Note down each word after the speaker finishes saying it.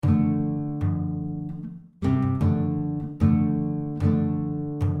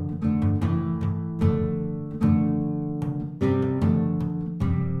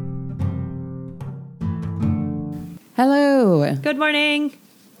Hello. Good morning.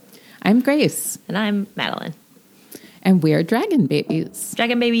 I'm Grace. And I'm Madeline. And we're Dragon Babies.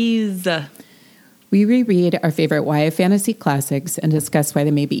 Dragon Babies. We reread our favorite YA fantasy classics and discuss why they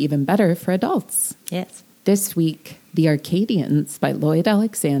may be even better for adults. Yes. This week, The Arcadians by Lloyd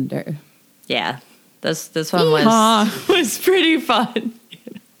Alexander. Yeah. This one was pretty fun.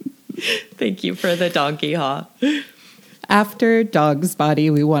 Thank you for the donkey haw. After Dog's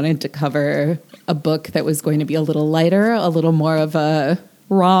Body, we wanted to cover a book that was going to be a little lighter, a little more of a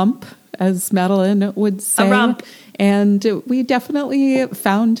romp, as Madeline would say. A romp. And we definitely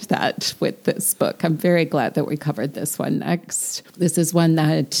found that with this book. I'm very glad that we covered this one next. This is one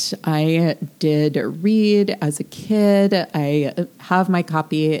that I did read as a kid. I have my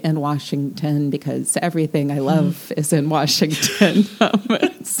copy in Washington because everything I love is in Washington.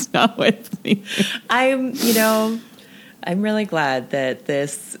 It's not with me. I'm really glad that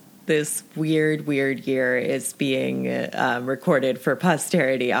this weird year is being recorded for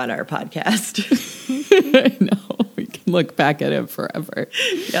posterity on our podcast. I know. We can look back at it forever.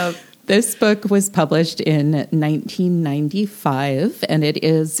 Yep. This book was published in 1995, and it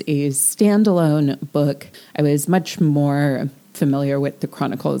is a standalone book. I was much more familiar with the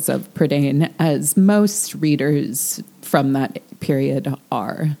Chronicles of Prydain, as most readers from that period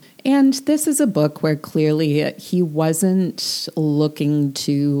are. And this is a book where clearly he wasn't looking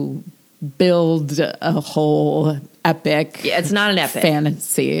to build a whole epic. Yeah, it's not an epic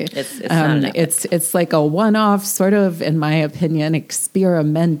fantasy. It's not an epic. It's like a one-off, sort of, in my opinion,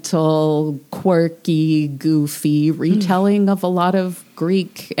 experimental, quirky, goofy retelling of a lot of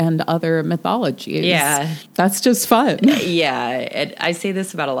Greek and other mythologies. Yeah, that's just fun. Yeah, I say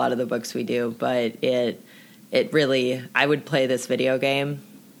this about a lot of the books we do, but it really, I would play this video game.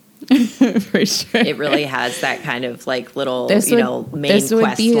 For sure. It really has that kind of like little, main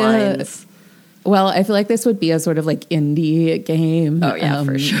quest lines. Well, I feel like this would be a sort of like indie game. Oh, yeah,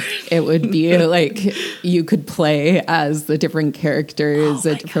 for sure. It would be like you could play as the different characters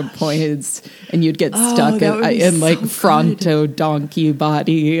at different points, and you'd get stuck in like Fronto donkey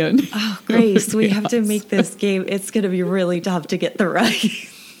body. And Grace, we have to make this game. It's going to be really tough to get the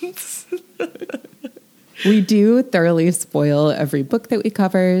rights. We do thoroughly spoil every book that we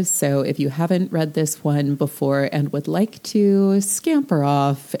cover, so if you haven't read this one before and would like to, scamper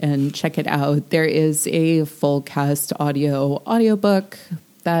off and check it out. There is a full cast audiobook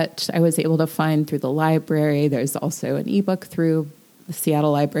that I was able to find through the library. There's also an ebook through the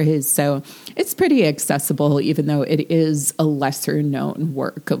Seattle Libraries, so it's pretty accessible, even though it is a lesser-known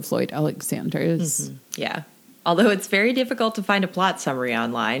work of Lloyd Alexander's. Mm-hmm. Yeah, although it's very difficult to find a plot summary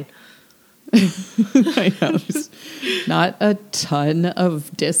online. I know. There's not a ton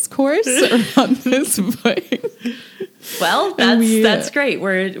of discourse around this book. Well, that's great.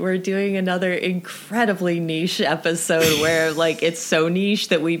 We're doing another incredibly niche episode where like it's so niche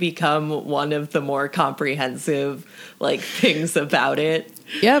that we become one of the more comprehensive like things about it.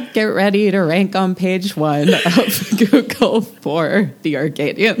 Yep, get ready to rank on page 1 of Google for the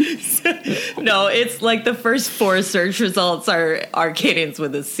Arcadians. No, it's like the first 4 search results are Arcadians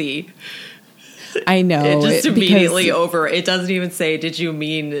with a C. I know. It just immediately it doesn't even say, did you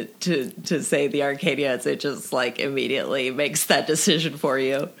mean to say the Arcadians? It just like immediately makes that decision for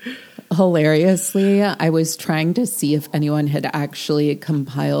you. Hilariously, I was trying to see if anyone had actually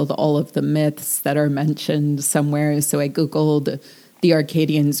compiled all of the myths that are mentioned somewhere. So I Googled the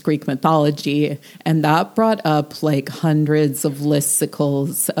Arcadians' Greek mythology, and that brought up like hundreds of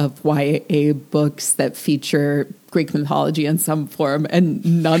listicles of YA books that feature Greek mythology in some form, and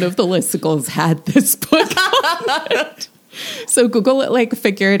none of the listicles had this book on it. So Google like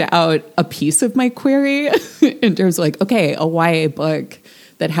figured out a piece of my query in terms of like, okay, a YA book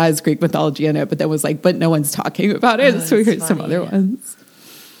that has Greek mythology in it, but then was like, but no one's talking about it. So here's some other ones.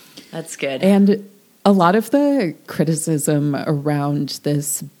 That's good. And a lot of the criticism around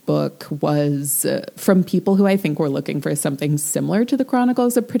this book was from people who I think were looking for something similar to the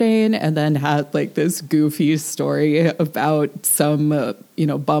Chronicles of Prydain, and then had like this goofy story about some,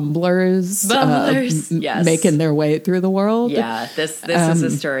 bumblers, yes, making their way through the world. Yeah, this is a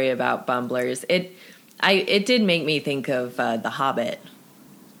story about bumblers. It did make me think of The Hobbit.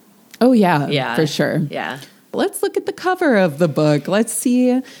 Oh yeah, for sure. Yeah. Let's look at the cover of the book. Let's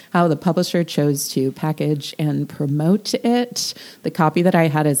see how the publisher chose to package and promote it. The copy that I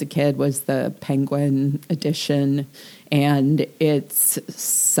had as a kid was the Penguin edition, and it's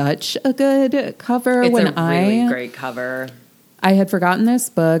such a good cover. It's a really great cover. I had forgotten this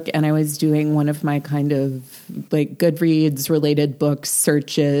book, and I was doing one of my kind of like Goodreads related book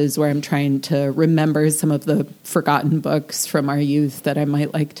searches where I'm trying to remember some of the forgotten books from our youth that I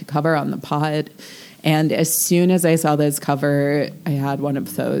might like to cover on the pod. And as soon as I saw this cover, I had one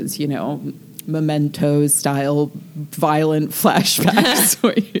of those, Memento style violent flashbacks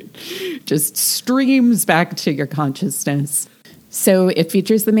where it just streams back to your consciousness. So it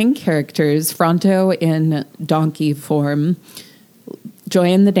features the main characters, Fronto in donkey form, Joy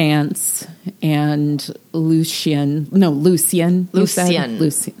in the dance, and Lucian. Like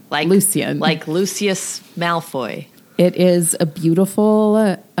Lucius Malfoy. It is a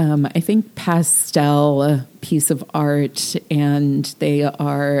beautiful, I think, pastel piece of art, and they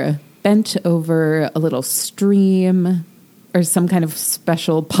are bent over a little stream or some kind of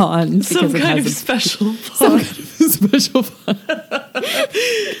special pond. Some kind of special pond.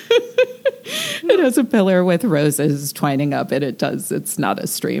 It has a pillar with roses twining up it. It's not a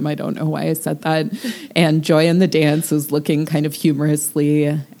stream. I don't know why I said that. And Joy in the dance is looking kind of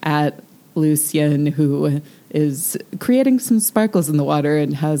humorously at Lucian, who is creating some sparkles in the water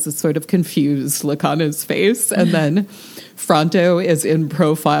and has a sort of confused look on his face. And then Fronto is in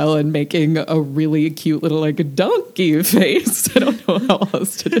profile and making a really cute little donkey face. I don't know how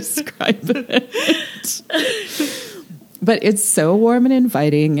else to describe it. But it's so warm and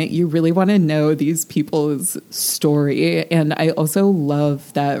inviting. You really want to know these people's story. And I also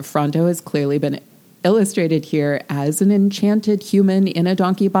love that Fronto has clearly been illustrated here as an enchanted human in a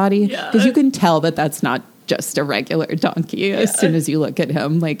donkey body. Because you can tell that that's not just a regular donkey as soon as you look at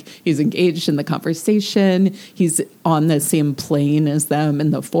him. He's engaged in the conversation. He's on the same plane as them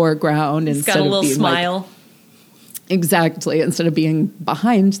in the foreground. He's got a little smile. Exactly. Instead of being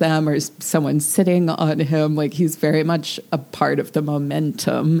behind them or someone sitting on him, he's very much a part of the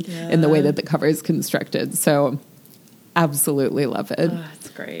momentum in the way that the cover is constructed. So absolutely love it. Oh, that's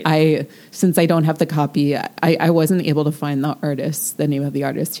great. Since I don't have the copy, I wasn't able to find the name of the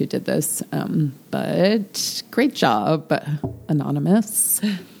artist who did this. But great job, Anonymous.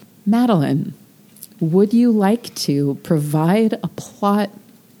 Madeline, would you like to provide a plot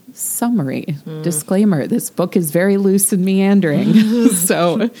summary? Disclaimer, this book is very loose and meandering.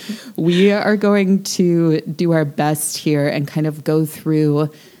 So we are going to do our best here and kind of go through,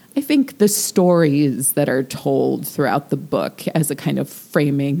 I think, the stories that are told throughout the book as a kind of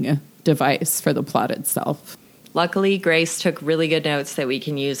framing device for the plot itself. Luckily, Grace took really good notes that we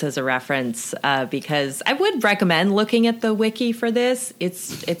can use as a reference because I would recommend looking at the wiki for this.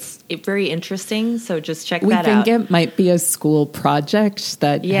 It's very interesting, so just check that out. We think it might be a school project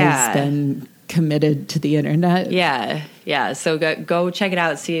that has been committed to the internet. Yeah. So go check it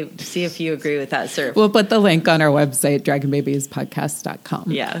out. See if you agree with that, sir. We'll put the link on our website,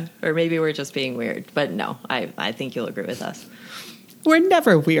 dragonbabiespodcast.com. Yeah, or maybe we're just being weird, but no, I think you'll agree with us. We're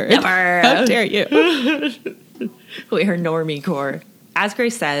never weird. Never. How dare you? We are normie core. As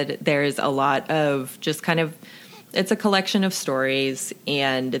Grace said, there's a lot of just kind of, it's a collection of stories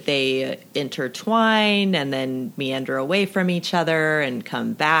and they intertwine and then meander away from each other and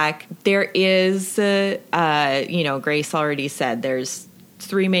come back. There is, Grace already said there's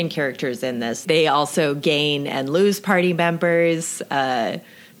 3 main characters in this. They also gain and lose party members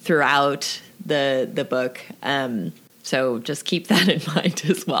throughout the book. So just keep that in mind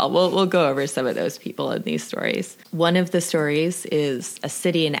as well. We'll go over some of those people in these stories. One of the stories is A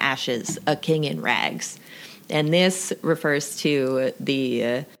City in Ashes, A King in Rags. And this refers to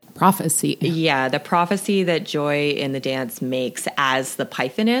the prophecy. Yeah, the prophecy that Joy in the dance makes as the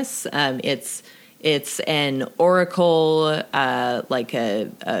Pythoness. It's an oracle, like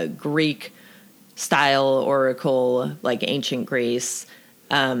a Greek style oracle, like ancient Greece.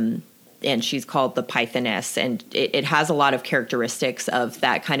 And she's called the Pythoness, and it has a lot of characteristics of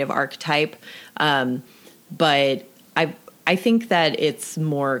that kind of archetype. But I think that it's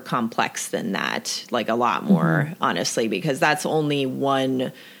more complex than that, like a lot more, honestly, because that's only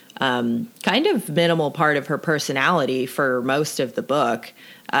one kind of minimal part of her personality for most of the book,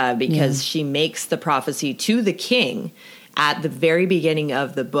 because she makes the prophecy to the king at the very beginning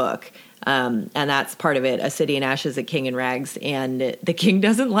of the book. And that's part of it. A City in Ashes, A King in Rags. And the king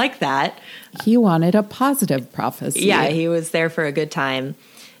doesn't like that. He wanted a positive prophecy. Yeah, he was there for a good time.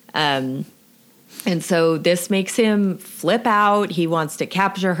 And so this makes him flip out. He wants to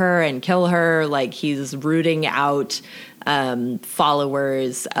capture her and kill her. Like he's rooting out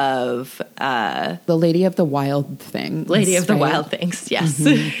followers of the Lady of the Wild Things. Lady of the Wild Things, yes.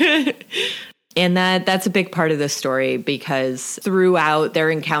 And that's a big part of the story because throughout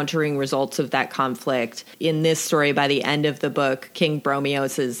they're encountering results of that conflict. In this story, by the end of the book, King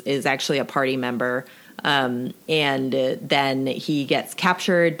Bromios is actually a party member. And then he gets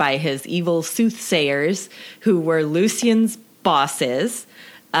captured by his evil soothsayers who were Lucian's bosses.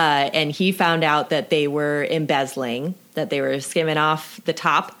 And he found out that they were embezzling, that they were skimming off the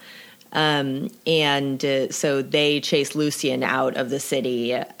top. So they chased Lucian out of the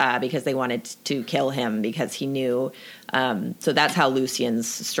city because they wanted to kill him because he knew. So that's how Lucian's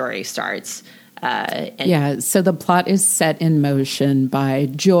story starts. So the plot is set in motion by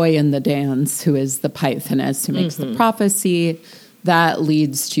Joy in the Dance, who is the Pythoness who makes the prophecy. That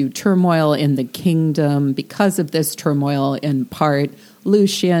leads to turmoil in the kingdom. Because of this turmoil, in part,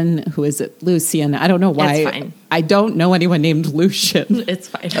 Lucian, who is it? Lucian. I don't know why. It's fine. I don't know anyone named Lucian. It's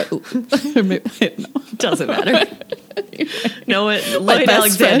fine. Doesn't matter. No, Lloyd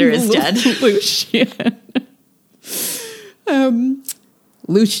Alexander is dead.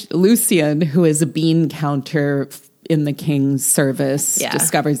 Lucian, who is a bean counter in the king's service,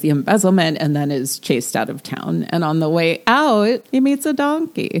 discovers the embezzlement and then is chased out of town. And on the way out, he meets a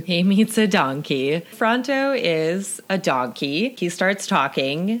donkey. Fronto is a donkey. He starts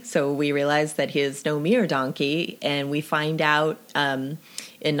talking, so we realize that he is no mere donkey, and we find out in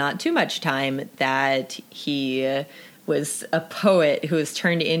not too much time that he was a poet who was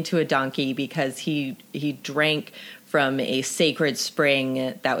turned into a donkey because he drank from a sacred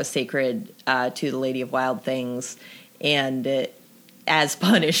spring that was sacred to the Lady of Wild Things. And as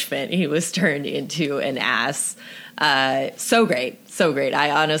punishment, he was turned into an ass. So great.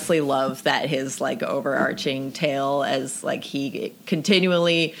 I honestly love that his like overarching tale as like he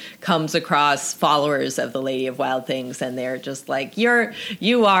continually comes across followers of the Lady of Wild Things, and they're just like,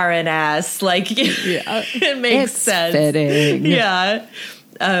 you are an ass. Like, it makes sense. Fitting. Yeah.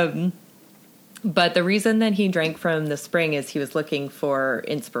 But the reason that he drank from the spring is he was looking for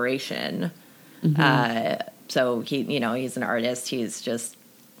inspiration. So he's an artist. He's just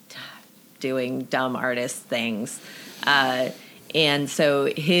doing dumb artist things. And so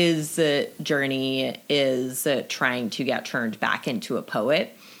his journey is trying to get turned back into a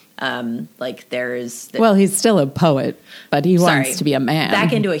poet. He's still a poet, but he wants to be a man.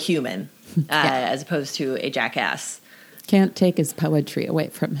 Back into a human, as opposed to a jackass. Can't take his poetry away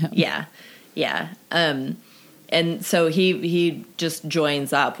from him. Yeah. And so he just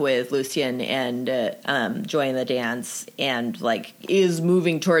joins up with Lucian and Joy in the Dance, and like is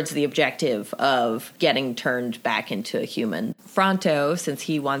moving towards the objective of getting turned back into a human. Fronto, since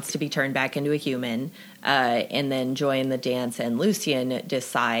he wants to be turned back into a human, and then Joy in the Dance and Lucian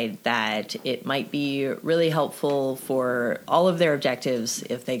decide that it might be really helpful for all of their objectives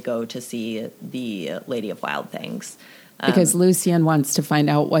if they go to see the Lady of Wild Things. Because Lucian wants to find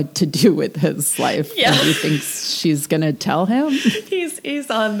out what to do with his life. Yeah. And he thinks she's going to tell him. He's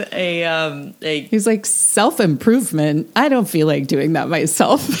on He's like, self-improvement. I don't feel like doing that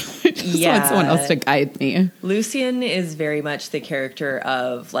myself. I just want someone else to guide me. Lucian is very much the character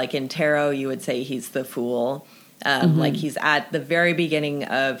of, like in tarot, you would say he's the fool. Like he's at the very beginning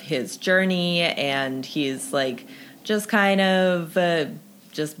of his journey, and he's like just kind of...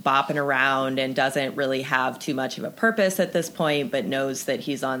 just bopping around and doesn't really have too much of a purpose at this point, but knows that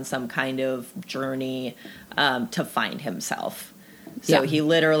he's on some kind of journey to find himself. So he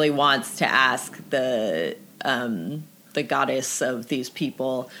literally wants to ask the goddess of these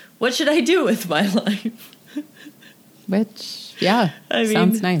people, what should I do with my life? Which,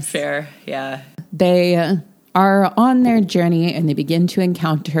 sounds nice. Fair, yeah. They are on their journey, and they begin to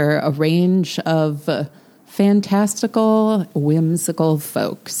encounter a range of... fantastical, whimsical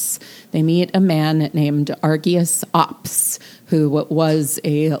folks. They meet a man named Argius Ops, who was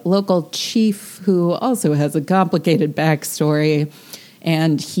a local chief who also has a complicated backstory.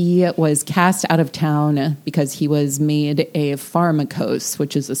 And he was cast out of town because he was made a pharmakos,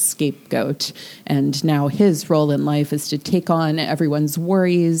 which is a scapegoat. And now his role in life is to take on everyone's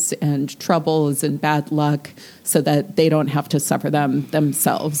worries and troubles and bad luck so that they don't have to suffer them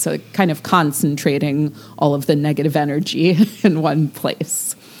themselves. So kind of concentrating all of the negative energy in one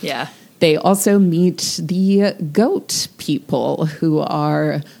place. Yeah. They also meet the goat people, who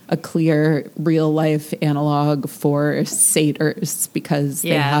are a clear real-life analog for satyrs because they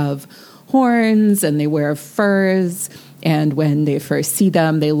have horns and they wear furs. And when they first see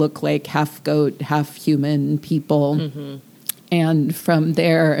them, they look like half goat, half human people. And from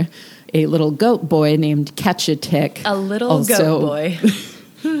there, a little goat boy named Ketchatik. A little goat boy.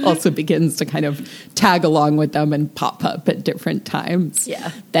 Also begins to kind of tag along with them and pop up at different times.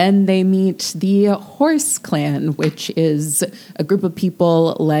 Yeah. Then they meet the Horse Clan, which is a group of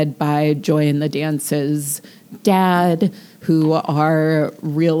people led by Joy in the Dance's dad, who are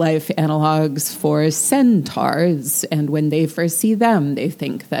real-life analogs for centaurs. And when they first see them, they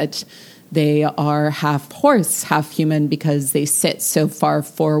think that they are half horse, half human, because they sit so far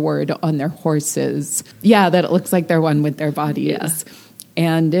forward on their horses. Yeah, that it looks like they're one with their bodies.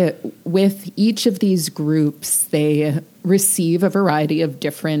 And with each of these groups, they receive a variety of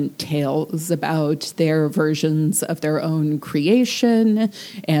different tales about their versions of their own creation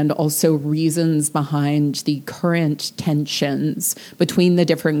and also reasons behind the current tensions between the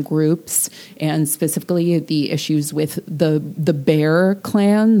different groups, and specifically the issues with the Bear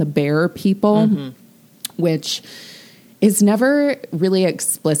clan, the Bear people, which is never really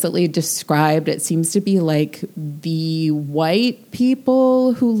explicitly described. It seems to be like the white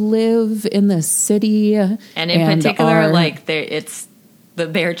people who live in the city. And in particular, it's the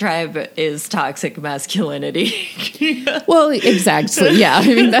Bear tribe is toxic masculinity. Well, exactly. Yeah. I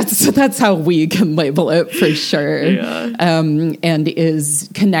mean, that's how we can label it for sure. Yeah. And is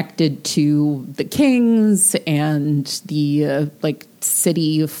connected to the kings and the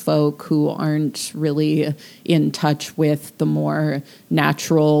city folk who aren't really in touch with the more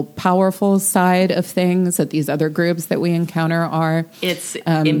natural, powerful side of things that these other groups that we encounter are. It's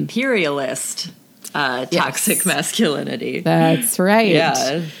imperialist toxic masculinity. That's right.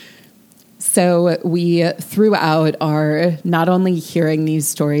 Yeah. So we, throughout, are not only hearing these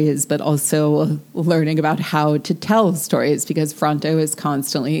stories, but also learning about how to tell stories, because Fronto is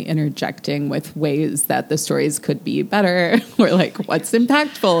constantly interjecting with ways that the stories could be better, or what's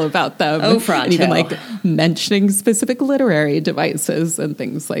impactful about them. Oh, Fronto. And even mentioning specific literary devices and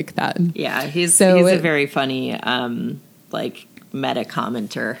things like that. Yeah, he's a very funny, meta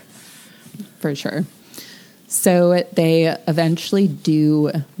commenter. For sure. So they eventually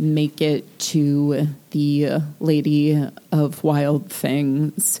do make it to the Lady of Wild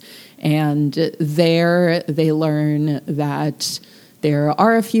Things, and there they learn that there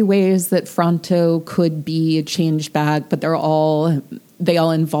are a few ways that Fronto could be changed back, but they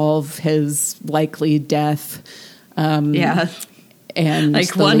all involve his likely death. And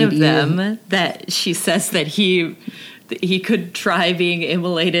one of them that she says that he could try being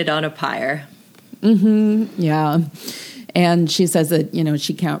immolated on a pyre. Mm-hmm. Yeah. And she says that,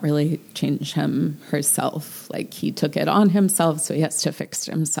 she can't really change him herself. He took it on himself, so he has to fix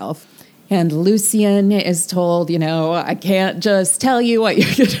it himself. And Lucien is told, I can't just tell you what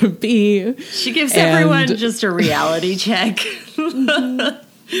you're going to be. She gives everyone just a reality check.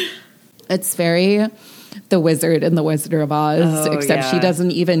 It's very The Wizard and the Wizard of Oz, except she doesn't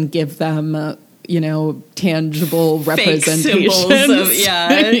even give them tangible representations.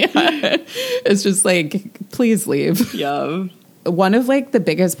 Yeah. It's just please leave. Yeah. One of the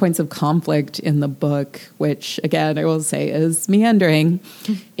biggest points of conflict in the book, which again I will say is meandering,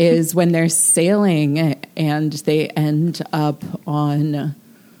 is when they're sailing and they end up on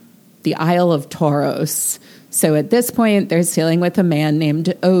the Isle of Tauros. So at this point, they're sailing with a man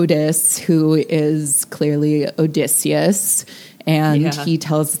named Otis, who is clearly Odysseus. And he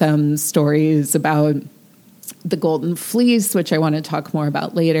tells them stories about the Golden Fleece, which I want to talk more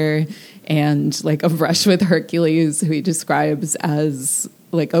about later, and a brush with Hercules, who he describes as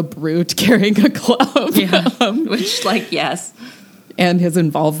a brute carrying a club. Yeah. Which, yes. And his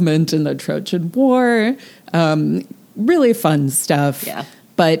involvement in the Trojan War. Really fun stuff. Yeah.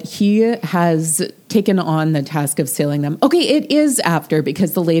 But he has taken on the task of sailing them. Okay, it is after,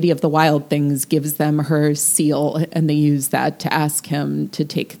 because the Lady of the Wild Things gives them her seal, and they use that to ask him to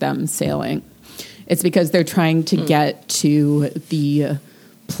take them sailing. It's because they're trying to get to the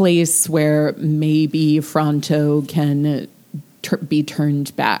place where maybe Fronto can be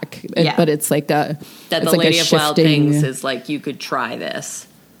turned back. Yeah. But it's that the Lady of Wild Things is you could try this.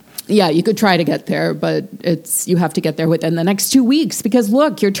 Yeah, you could try to get there, but you have to get there within the next 2 weeks, because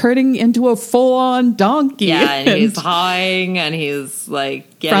look, you're turning into a full-on donkey. Yeah, and he's hawing, and he's getting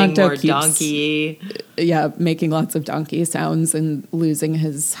Fronto more donkey. Yeah, making lots of donkey sounds and losing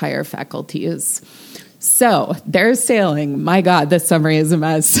his higher faculties. So they're sailing. My God, this summary is a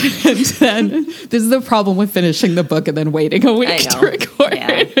mess. And then this is the problem with finishing the book and then waiting a week to record.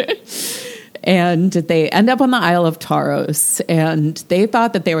 Yeah. And they end up on the Isle of Tauros, and they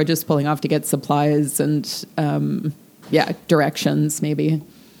thought that they were just pulling off to get supplies and, directions maybe.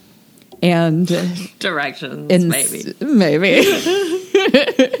 And directions, maybe.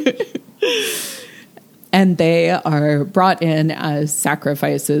 And they are brought in as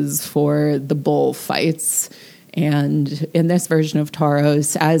sacrifices for the bull fights. And in this version of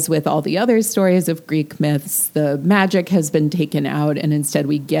Tauros, as with all the other stories of Greek myths, the magic has been taken out, and instead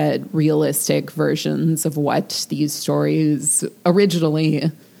we get realistic versions of what these stories originally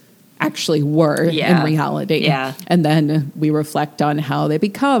actually were in reality. Yeah. And then we reflect on how they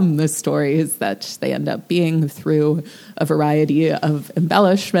become the stories that they end up being through a variety of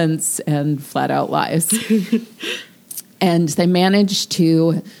embellishments and flat out lies. And they managed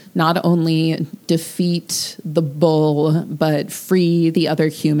to not only defeat the bull, but free the other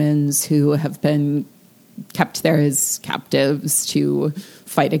humans who have been kept there as captives to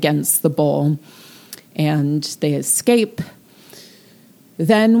fight against the bull. And they escape.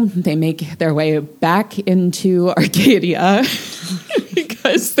 Then they make their way back into Arcadia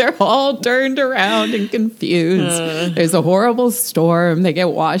because they're all turned around and confused. There's a horrible storm. They get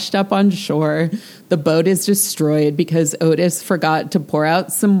washed up on shore. The boat is destroyed because Otis forgot to pour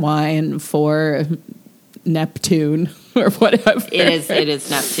out some wine for Neptune or whatever. It is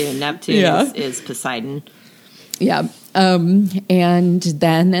Neptune. Neptune is Poseidon. Yeah. And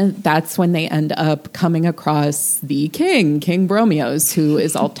then that's when they end up coming across the King Bromios, who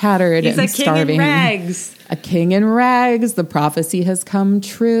is all tattered and starving. He's a king in rags. A king in rags. The prophecy has come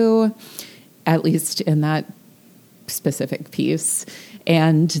true, at least in that specific piece.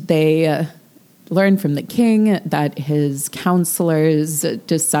 And they learn from the king that his counselors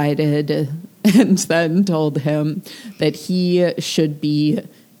decided and then told him that he should be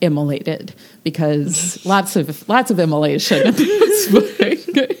immolated, because lots of immolation in this book.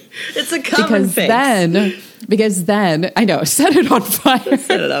 It's a common fix. Because then I know, set it on fire.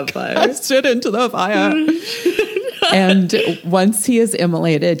 Set it on fire. Cast it into the fire. And once he is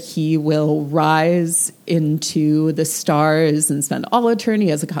immolated, he will rise into the stars and spend all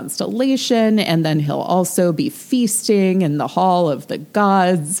eternity as a constellation. And then he'll also be feasting in the hall of the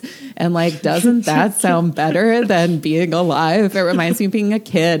gods. And doesn't that sound better than being alive? It reminds me of being a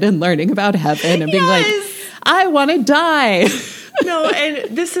kid and learning about heaven and being I want to die. No,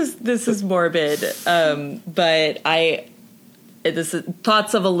 and this is morbid, but this is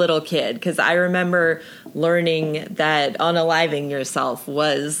thoughts of a little kid, because I remember learning that unaliving yourself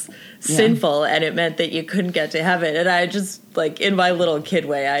was sinful, and it meant that you couldn't get to heaven. And I just, in my little kid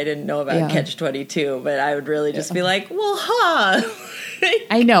way, I didn't know about Catch-22, but I would really just be like, well,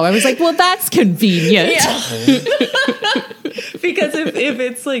 I know. I was like, well, that's convenient. Yeah. Because if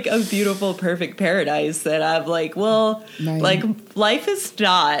it's a beautiful, perfect paradise, then I'm like, well, life is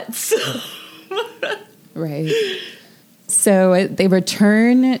not. So. Right. So they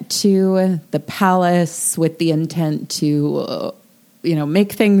return to the palace with the intent to,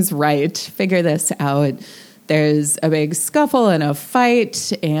 make things right, figure this out. There's a big scuffle and a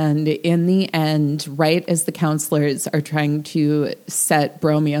fight, and in the end, right as the counselors are trying to set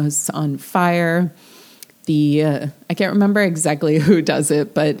Bromios on fire, I can't remember exactly who does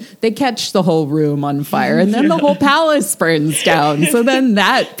it, but they catch the whole room on fire, and then the whole palace burns down. So then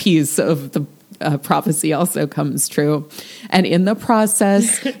that piece of the prophecy also comes true. And in the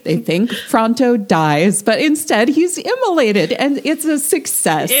process, they think Fronto dies, but instead he's immolated, and it's a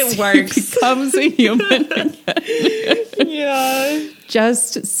success. It works. He becomes a human again. Yeah.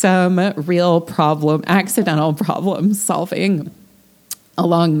 Just some real accidental problem solving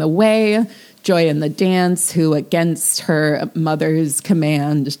along the way. Joy in the Dance, who against her mother's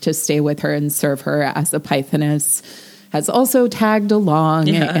command to stay with her and serve her as a Pythoness, has also tagged along,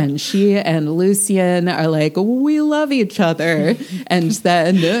 and she and Lucian are like, we love each other. And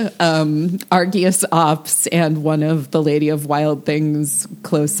then Argius Ops and one of the Lady of Wild Things'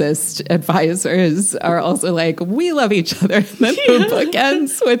 closest advisors are also like, we love each other. And then the book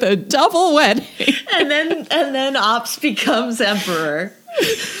ends with a double wedding. And then Ops becomes emperor.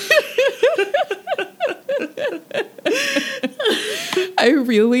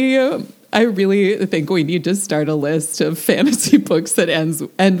 I really think we need to start a list of fantasy books that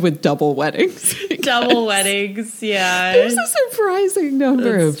end with double weddings. Double weddings, yeah. There's a surprising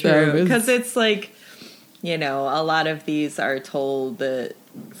number of them. Because it's a lot of these are told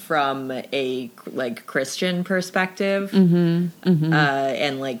from a Christian perspective. Mm-hmm, mm-hmm.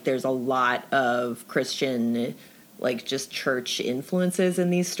 And there's a lot of Christian, just church influences in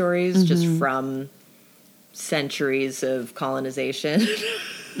these stories, just from centuries of colonization.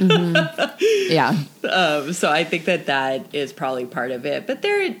 Mm-hmm. Yeah. So I think that is probably part of it. But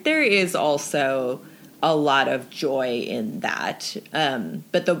there is also a lot of joy in that.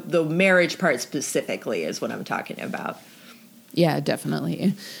 But the marriage part specifically is what I'm talking about. Yeah,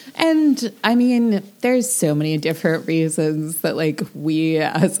 definitely. And I mean, there's so many different reasons that we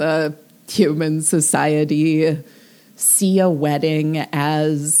as a human society see a wedding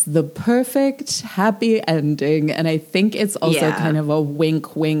as the perfect happy ending. And I think it's also kind of a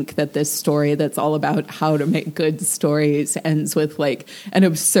wink wink that this story that's all about how to make good stories ends with an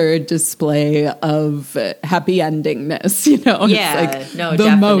absurd display of happy endingness, Yeah, it's no, the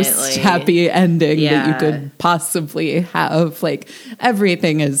definitely. most happy ending that you could possibly have.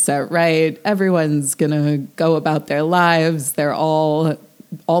 Everything is set right. Everyone's gonna go about their lives. They're all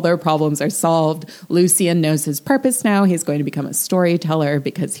all their problems are solved. Lucian knows his purpose now. He's going to become a storyteller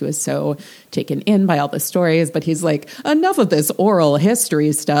because he was so taken in by all the stories. But he's like, enough of this oral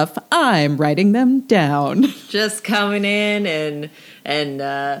history stuff. I'm writing them down. Just coming in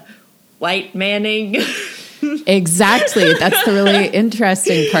and white manning. Exactly. That's the really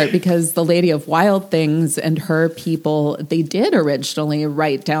interesting part, because the Lady of Wild Things and her people, they did originally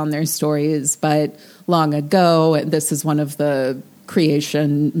write down their stories, but long ago, this is one of the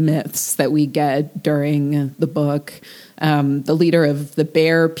creation myths that we get during the book. The leader of the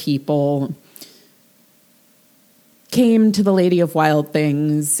bear people came to the Lady of Wild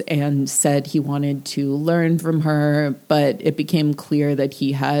Things and said he wanted to learn from her, but it became clear that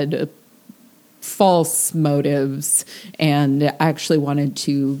he had false motives and actually wanted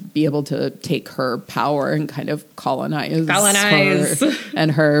to be able to take her power and kind of colonize. Her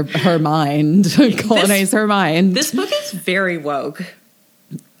and her mind. Colonize her mind. This book is very woke.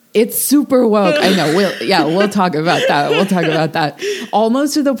 It's super woke. I know. We'll talk about that. We'll talk about that.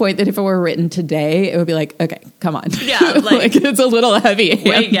 Almost to the point that if it were written today, it would be like, okay, come on. Yeah, like it's a little heavy.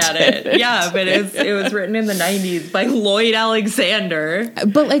 Wait at it. Yeah, but it was written in the 90s by Lloyd Alexander.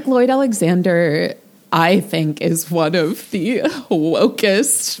 But like Lloyd Alexander, I think, is one of the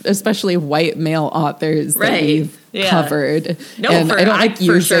wokest, especially white male authors that we've covered. No, and I don't like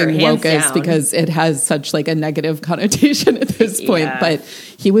using wokest down. because it has such like a negative connotation at this point. Yeah. But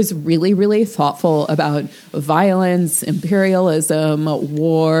he was really, really thoughtful about violence, imperialism,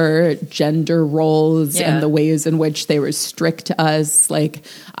 war, gender roles, and the ways in which they restrict us. Like,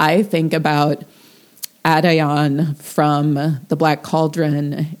 I think about Adayan from The Black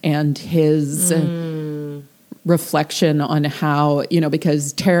Cauldron and his reflection on how,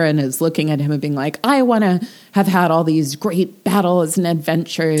 because Taran is looking at him and being like, I want to have had all these great battles and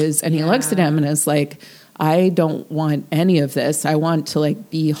adventures. And he looks at him and is like, I don't want any of this. I want to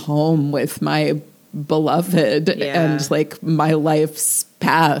like be home with my beloved and like my life's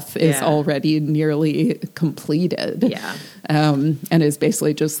path is already nearly completed. Yeah. And is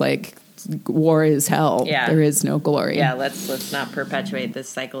basically just like, war is hell. Yeah. There is no glory. Yeah, let's not perpetuate this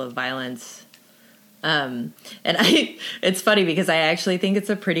cycle of violence. And it's funny because I actually think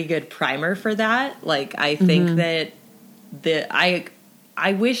it's a pretty good primer for that. Like, I think that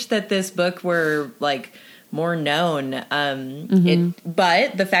I wish that this book were like more known.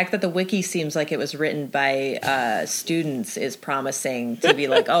 But the fact that the wiki seems like it was written by students is promising to be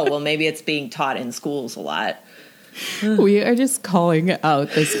like, oh, well, maybe it's being taught in schools a lot. We are just calling out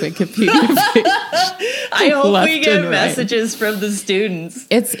this Wikipedia page. I hope we get messages from the students.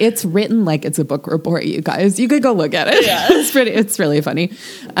 It's written like it's a book report, you guys. You could go look at it. Yeah. It's really funny.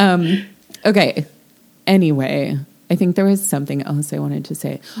 Okay. Anyway, I think there was something else I wanted to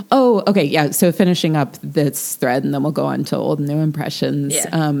say. Oh, okay. Yeah. So finishing up this thread, and then we'll go on to old and new impressions.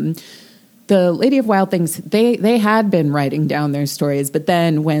 Yeah. The Lady of Wild Things, they had been writing down their stories, but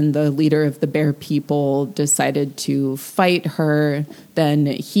then when the leader of the bear people decided to fight her, then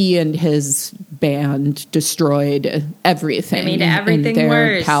he and his band destroyed everything. They made everything in their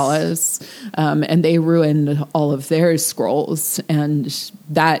worse. Palace, and they ruined all of their scrolls, and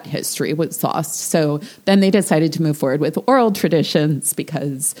that history was lost. So then they decided to move forward with oral traditions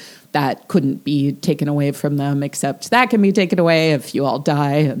because that couldn't be taken away from them, except that can be taken away if you all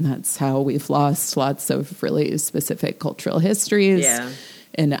die. And that's how we've lost lots of really specific cultural histories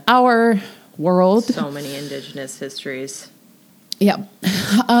in our world. So many indigenous histories. Yeah.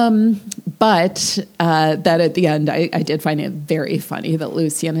 But that at the end, I did find it very funny that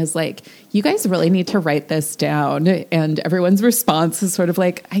Lucian is like, you guys really need to write this down. And everyone's response is sort of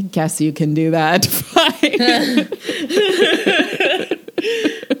like, I guess you can do that. Fine.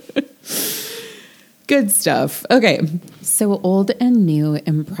 Good stuff. Okay, so old and new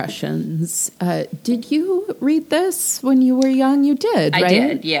impressions. Did you read this when you were young? You did, right? I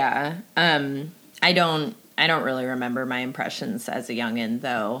did, yeah. I don't really remember my impressions as a youngin',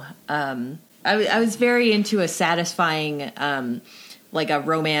 though. I was very into a satisfying, like a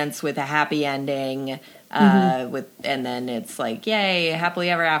romance with a happy ending, and then it's like, yay, happily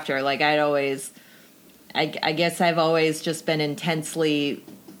ever after. Like I guess I've always just been intensely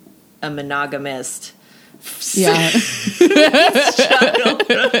a monogamist. Yeah.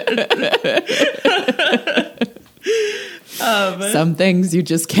 Some things you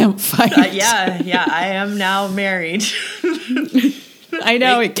just can't fight. Yeah. I am now married. I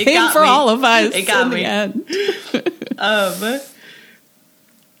know it came for all of us. It got me. The end.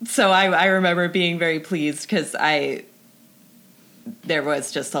 So I remember being very pleased because there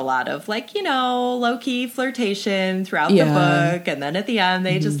was just a lot of like, low-key flirtation throughout the book. And then at the end,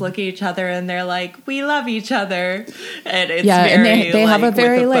 they just look at each other and they're like, we love each other. And it's and very, they have a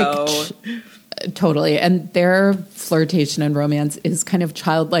very bow. Totally. And their flirtation and romance is kind of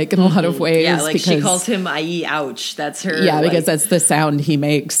childlike in a lot of ways. Yeah, like she calls him IE ouch. That's her. Yeah, because that's the sound he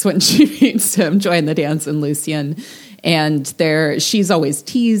makes when she meets him, Join the Dance and Lucian. And she's always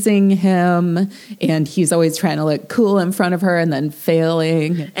teasing him, and he's always trying to look cool in front of her and then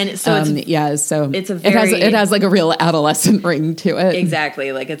failing. And so it has like a real adolescent ring to it.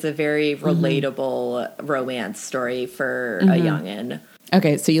 Exactly. Like it's a very relatable romance story for a youngin'.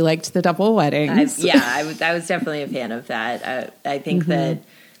 Okay, so you liked the double weddings. I was definitely a fan of that. I think that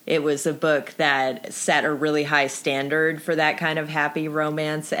it was a book that set a really high standard for that kind of happy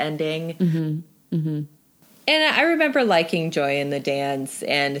romance ending. And I remember liking Joy in the Dance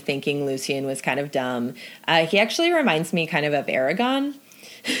and thinking Lucian was kind of dumb. He actually reminds me kind of Aragon.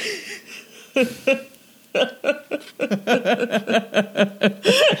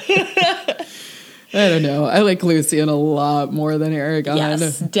 I don't know. I like Lucian a lot more than Aragon.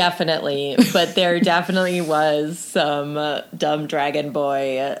 Yes, definitely. But there definitely was some dumb dragon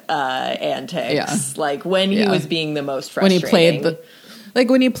boy antics. Yeah. Like when he was being the most frustrating.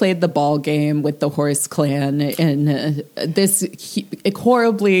 When he played the ball game with the Horse Clan in this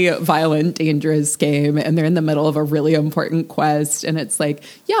horribly violent, dangerous game, and they're in the middle of a really important quest, and it's like,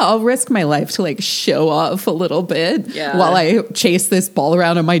 yeah, I'll risk my life to like show off a little bit while I chase this ball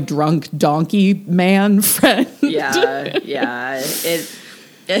around on my drunk donkey man friend. Yeah.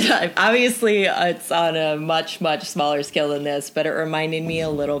 Obviously, it's on a much, much smaller scale than this, but it reminded me a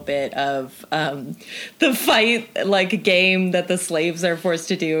little bit of the fight, like, game that the slaves are forced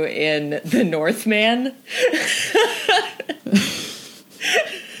to do in The Northman.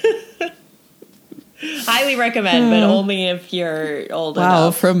 Highly recommend, but only if you're old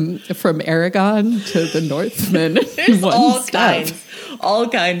enough. Wow, from Aragon to The Northman. There's all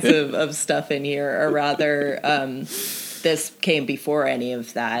kinds of stuff in here, or rather... this came before any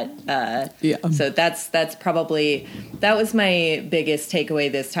of that. So that was my biggest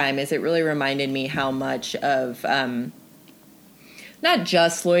takeaway this time, is it really reminded me how much of, not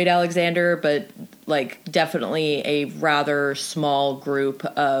just Lloyd Alexander, but like definitely a rather small group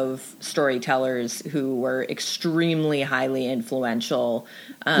of storytellers who were extremely highly influential,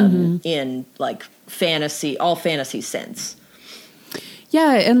 in like all fantasy since.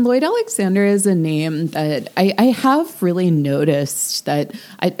 Yeah, and Lloyd Alexander is a name that I have really noticed that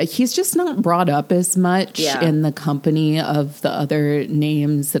he's just not brought up as much in the company of the other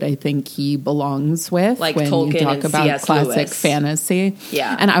names that I think he belongs with, like when Tolkien you talk and about C.S. classic Lewis. Fantasy.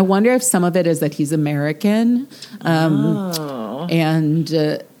 Yeah. And I wonder if some of it is that he's American, and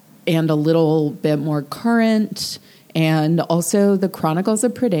a little bit more current, and also the Chronicles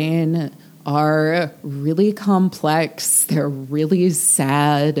of Prydain are really complex. They're really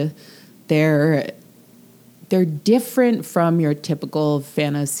sad. They're different from your typical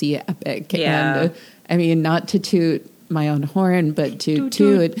fantasy epic. Yeah. And I mean, not to toot my own horn, but to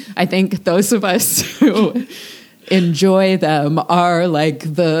toot. I think those of us who enjoy them are like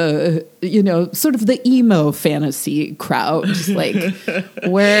the, sort of the emo fantasy crowd. Like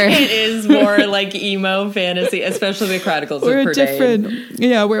where it is more like emo fantasy, especially the Chronicles of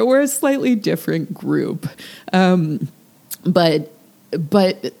Prydain. We're a slightly different group. But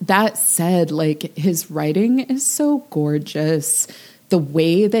that said, like, his writing is so gorgeous. The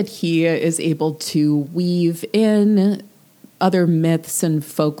way that he is able to weave in other myths and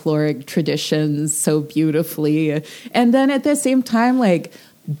folkloric traditions so beautifully, and then at the same time, like,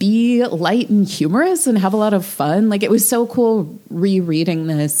 be light and humorous and have a lot of fun. Like, it was so cool rereading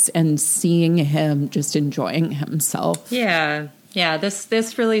this and seeing him just enjoying himself. Yeah.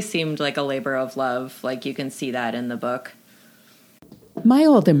 This really seemed like a labor of love. Like, you can see that in the book. My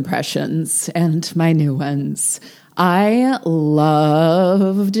old impressions and my new ones. I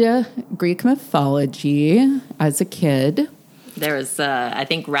loved Greek mythology as a kid. There was, I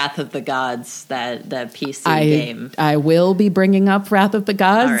think, Wrath of the Gods, that PC game. I will be bringing up Wrath of the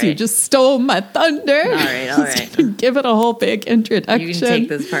Gods. Right. You just stole my thunder. All right. Give it a whole big introduction. You can take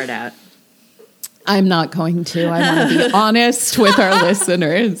this part out. I'm not going to. I want to be honest with our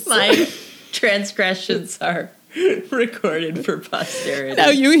listeners. My transgressions are recorded for posterity. Now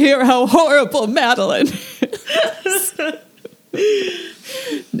you hear how horrible Madeline is.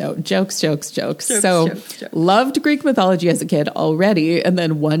 No, jokes. Loved Greek mythology as a kid already. And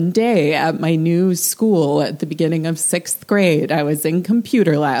then one day at my new school at the beginning of 6th grade, I was in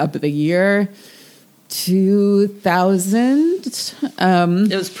computer lab the year 2000.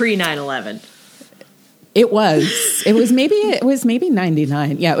 It was pre 9/11. It was maybe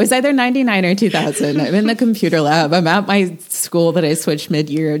 99. Yeah, it was either 99 or 2000. I'm in the computer lab. I'm at my school that I switched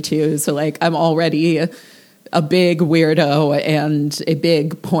mid-year to. So like I'm already a big weirdo and a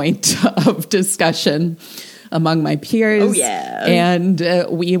big point of discussion among my peers. Oh, yeah. And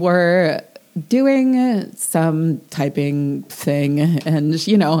we were doing some typing thing. And,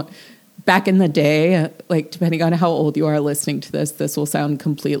 you know, back in the day, like depending on how old you are listening to this will sound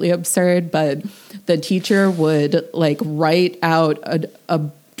completely absurd, but the teacher would like write out a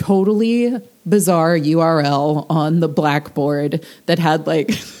totally bizarre URL on the blackboard that had like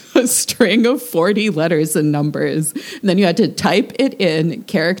a string of 40 letters and numbers. And then you had to type it in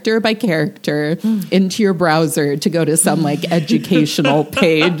character by character into your browser to go to some like educational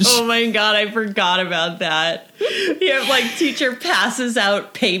page. Oh my God, I forgot about that. You have like teacher passes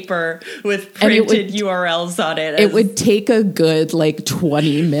out paper with printed URLs on it. It would take a good like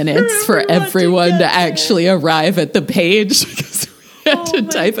 20 minutes for everyone to actually arrive at the page because we had to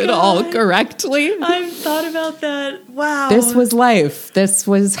type it all correctly. I've thought about that. Wow. This was life. This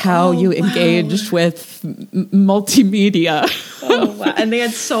was how you engaged with multimedia. Oh, wow. And they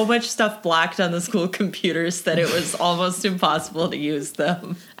had so much stuff blacked on the school computers that it was almost impossible to use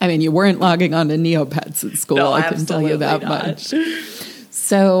them. I mean, you weren't logging on to Neopets at school. No, I can tell you that not. much.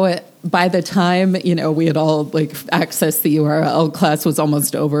 So by the time, you know, we had all like accessed the URL, class was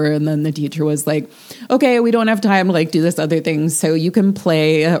almost over. And then the teacher was like, okay, we don't have time to like do this other thing. So you can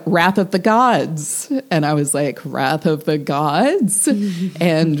play Wrath of the Gods. And I was like, Wrath of the Gods?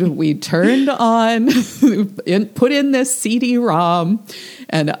 And we turned on, put in this CD-ROM,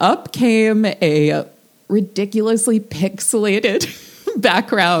 and up came a ridiculously pixelated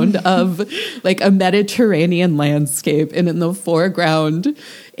background of like a Mediterranean landscape, and in the foreground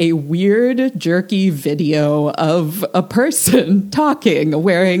a weird jerky video of a person talking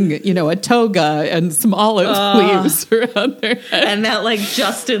wearing, you know, a toga and some olive leaves around their head. And that like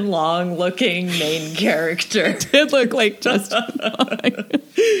Justin Long looking main character did look like Justin Long.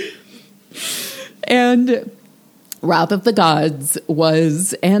 And Wrath of the Gods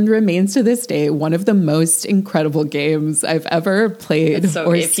was and remains to this day one of the most incredible games I've ever played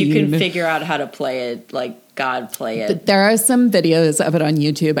or if seen. You can figure out how to play it, like God, play it. There are some videos of it on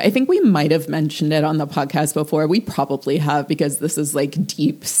YouTube. I think we might have mentioned it on the podcast before. We probably have, because this is like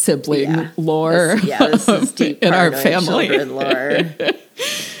deep sibling lore. This is deep in our family children lore.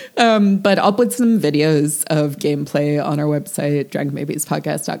 But I'll put some videos of gameplay on our website,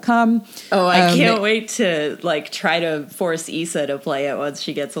 drunkenbabiespodcast.com. Oh, I can't wait to like try to force Issa to play it once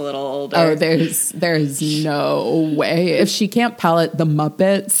she gets a little older. Oh, there's no way. If she can't palette the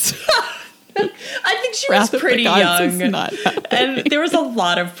Muppets. I think she was pretty young. And there was a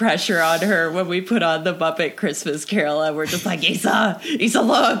lot of pressure on her when we put on the Muppet Christmas Carol, and we're just like, Issa,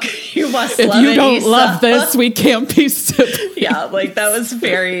 look, you must love it. If you don't Issa. love this, we can't be siblings. Yeah, like that was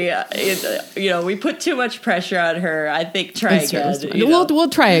very, you know, we put too much pressure on her. I think try again. We'll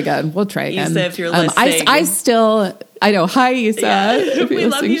try again. We'll try again. Issa, if you're listening. I know. Hi, Issa. Yeah, we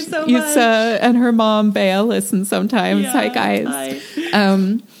love you so much. Issa and her mom, Bea, listen sometimes. Yeah, hi, guys.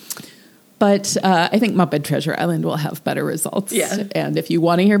 Hi. But I think Muppet Treasure Island will have better results. Yeah. And if you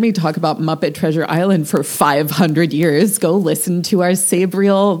want to hear me talk about Muppet Treasure Island for 500 years, go listen to our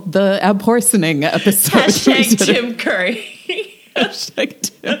Sabriel the Abhorsening episode. Hashtag Tim Curry.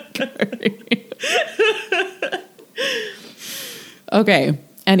 Hashtag Tim Curry. Okay.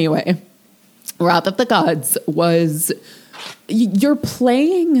 Anyway, Wrath of the Gods was...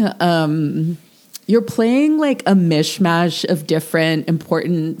 You're playing like a mishmash of different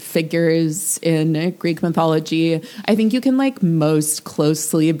important figures in Greek mythology. I think you can like most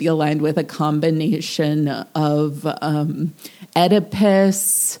closely be aligned with a combination of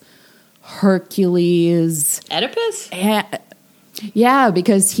Oedipus, Hercules. Oedipus? Yeah,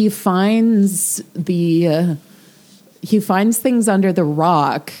 because he finds things under the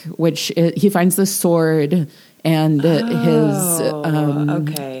rock, he finds the sword and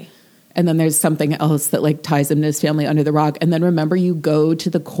okay. And then there's something else that like ties him to his family under the rock. And then remember, you go to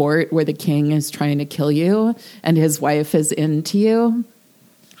the court where the king is trying to kill you and his wife is into you.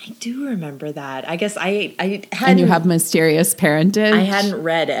 I do remember that. I guess I hadn't... And you have mysterious parentage. I hadn't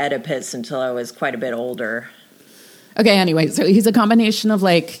read Oedipus until I was quite a bit older. Okay, anyway, so he's a combination of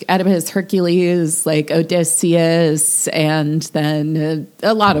like Oedipus, Hercules, like Odysseus, and then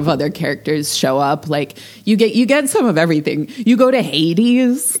a lot of other characters show up. Like you get some of everything. You go to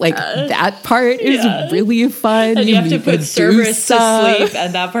Hades, like that part is really fun. And you have to put Cerberus to sleep,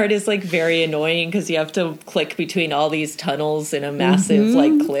 and that part is like very annoying because you have to click between all these tunnels in a massive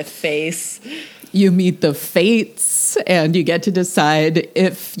like cliff face. you meet the fates, and you get to decide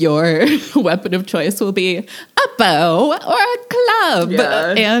if your weapon of choice will be a bow or a club.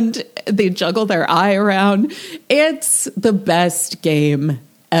 Yeah. And they juggle their eye around. It's the best game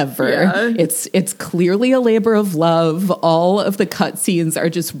ever. Yeah. It's clearly a labor of love. All of the cutscenes are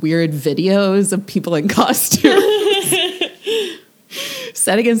just weird videos of people in costumes.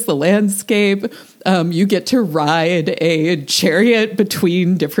 Set against the landscape. You get to ride a chariot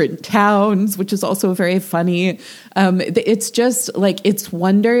between different towns, which is also very funny. It's just like its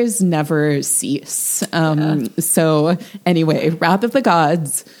wonders never cease. So anyway, Wrath of the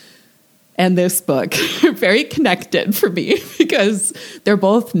Gods and this book are very connected for me because they're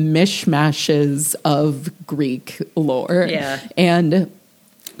both mishmashes of Greek lore. Yeah. And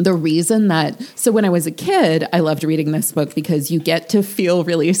the reason that, so when I was a kid, I loved reading this book because you get to feel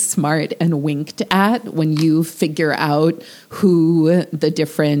really smart and winked at when you figure out who the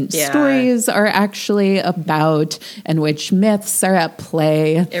different stories are actually about and which myths are at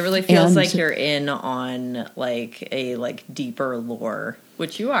play. It really feels like you're in on like a deeper lore,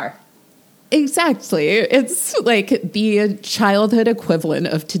 which you are. Exactly. It's like the childhood equivalent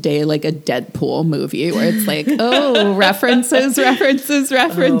of today, like a Deadpool movie where it's like, oh, references,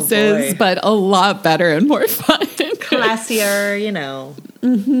 but a lot better and more fun. Classier, you know.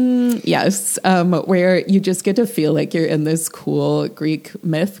 Mm-hmm. Yes. Where you just get to feel like you're in this cool Greek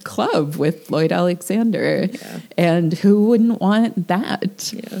myth club with Lloyd Alexander. Yeah. And who wouldn't want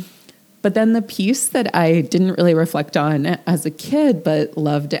that? Yeah. But then the piece that I didn't really reflect on as a kid, but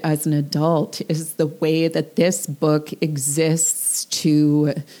loved as an adult, is the way that this book exists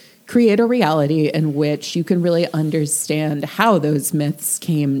to create a reality in which you can really understand how those myths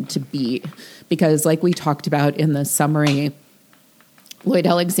came to be. Because like we talked about in the summary, Lloyd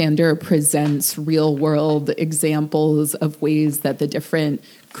Alexander presents real-world examples of ways that the different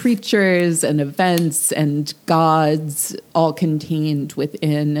creatures and events and gods all contained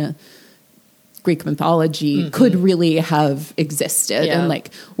within Greek mythology could really have existed and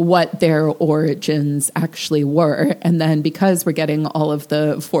like what their origins actually were. And then because we're getting all of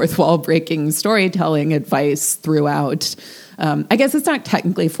the fourth wall breaking storytelling advice throughout, I guess it's not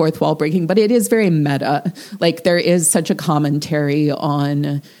technically fourth wall breaking, but it is very meta. Like there is such a commentary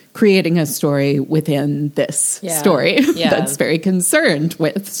on creating a story within this story that's very concerned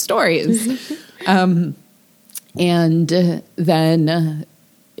with stories. And then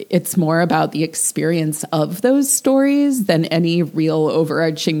it's more about the experience of those stories than any real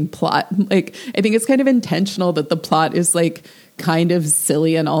overarching plot. Like, I think it's kind of intentional that the plot is like kind of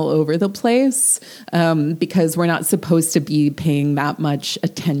silly and all over the place because we're not supposed to be paying that much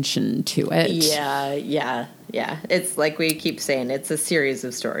attention to it. Yeah. It's like we keep saying, it's a series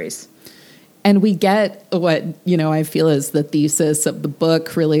of stories. And we get what, I feel is the thesis of the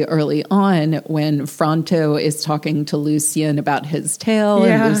book really early on when Fronto is talking to Lucian about his tale.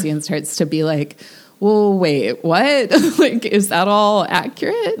 Yeah. And Lucian starts to be like, well, wait, what? Like, is that all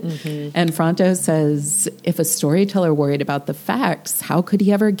accurate? Mm-hmm. And Fronto says, if a storyteller worried about the facts, how could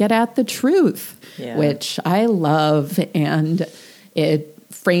he ever get at the truth? Yeah. Which I love. And it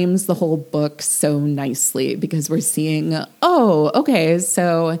frames the whole book so nicely because we're seeing,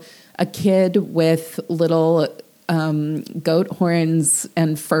 so a kid with little goat horns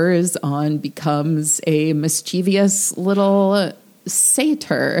and furs on becomes a mischievous little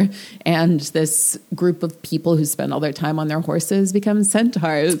satyr, and this group of people who spend all their time on their horses become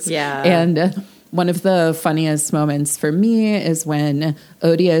centaurs. Yeah. And one of the funniest moments for me is when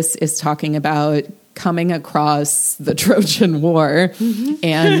Odious is talking about coming across the Trojan War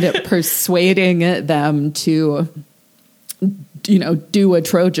and persuading them to do a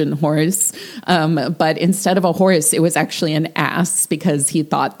Trojan horse. But instead of a horse, it was actually an ass because he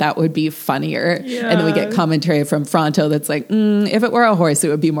thought that would be funnier. Yeah. And then we get commentary from Fronto that's like, if it were a horse, it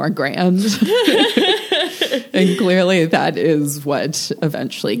would be more grand. And clearly that is what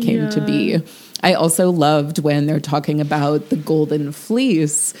eventually came to be. I also loved when they're talking about the Golden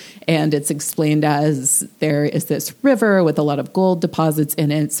Fleece, and it's explained as there is this river with a lot of gold deposits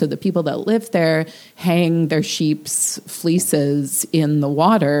in it. So the people that live there hang their sheep's fleeces in the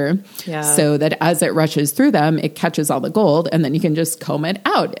water so that as it rushes through them, it catches all the gold, and then you can just comb it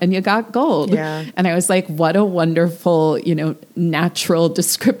out and you got gold. Yeah. And I was like, what a wonderful, natural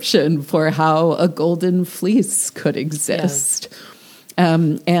description for how a golden fleece could exist. Yeah.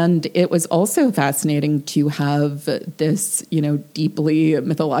 And it was also fascinating to have this, deeply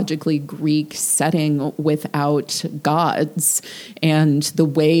mythologically Greek setting without gods, and the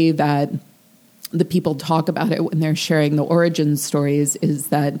way that the people talk about it when they're sharing the origin stories is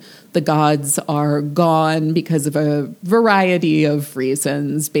that the gods are gone because of a variety of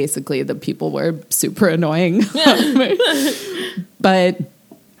reasons. Basically, the people were super annoying. But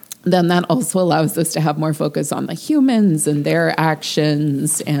then that also allows us to have more focus on the humans and their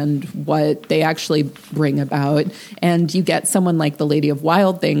actions and what they actually bring about. And you get someone like the Lady of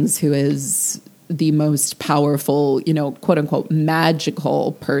Wild Things, who is the most powerful, quote unquote,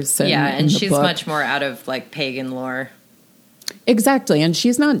 magical person. Yeah, and in the she's book. much more out of like pagan lore. Exactly. And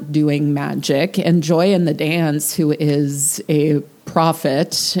she's not doing magic. And Joy in the Dance, who is a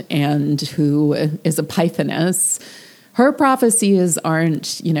prophet and who is a pythoness, her prophecies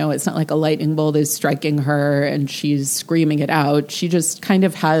aren't, it's not like a lightning bolt is striking her and she's screaming it out. She just kind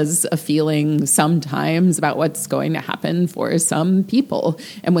of has a feeling sometimes about what's going to happen for some people.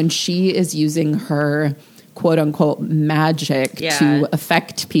 And when she is using her quote unquote magic to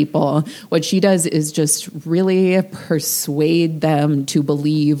affect people, what she does is just really persuade them to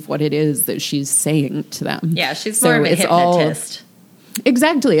believe what it is that she's saying to them. Yeah, she's more of a hypnotist.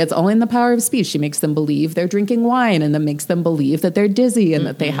 Exactly. It's all in the power of speech. She makes them believe they're drinking wine and then makes them believe that they're dizzy and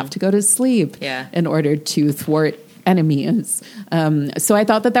that they have to go to sleep in order to thwart enemies. So I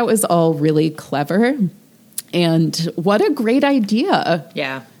thought that was all really clever. And what a great idea.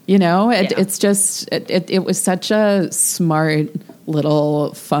 Yeah. It's just, it was such a smart,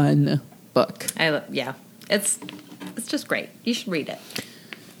 little, fun book. It's just great. You should read it.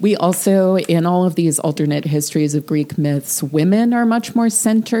 We also, in all of these alternate histories of Greek myths, women are much more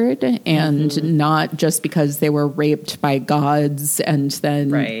centered and not just because they were raped by gods and then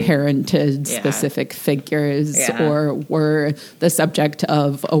parented specific figures or were the subject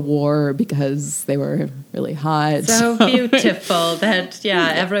of a war because they were really hot. So beautiful that,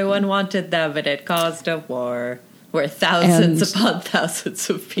 everyone wanted them and it caused a war where thousands upon thousands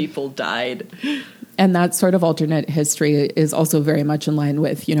of people died. And that sort of alternate history is also very much in line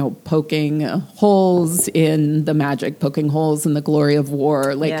with, poking holes in the magic, poking holes in the glory of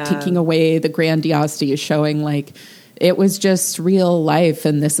war, taking away the grandiosity, showing it was just real life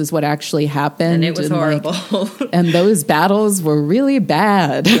and this is what actually happened. And it was horrible. And those battles were really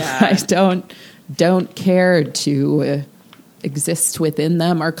bad. Yeah. I don't care to exist within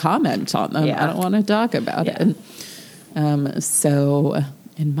them or comment on them. I don't want to talk about it. So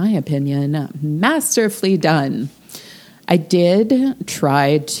in my opinion, masterfully done. I did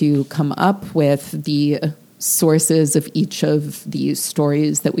try to come up with the sources of each of the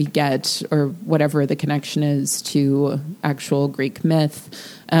stories that we get, or whatever the connection is to actual Greek myth.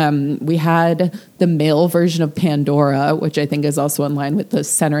 We had the male version of Pandora, which I think is also in line with the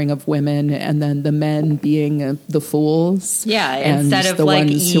centering of women, and then the men being the fools. Yeah, instead of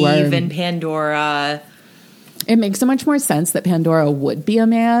Eve and Pandora. It makes so much more sense that Pandora would be a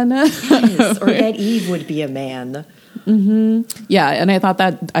man. Yes, or that Eve would be a man. Mm-hmm. Yeah, and I thought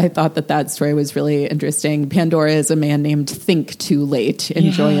that story was really interesting. Pandora is a man named Think Too Late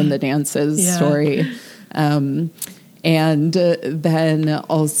in Joy in the Dance's story. And then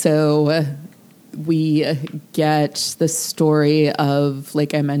also we get the story of,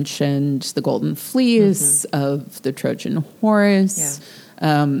 like I mentioned, the Golden Fleece, of the Trojan Horse.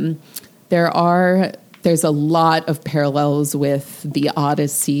 Yeah. There's a lot of parallels with the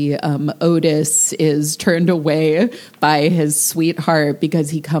Odyssey. Otis is turned away by his sweetheart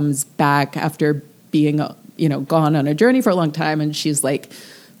because he comes back after being, gone on a journey for a long time. And she's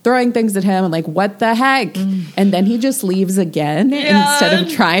throwing things at him and what the heck? And then he just leaves again instead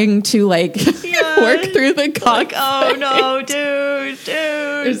of trying to work through the conflict. Oh no, dude.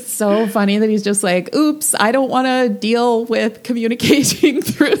 It's so funny that he's just oops, I don't want to deal with communicating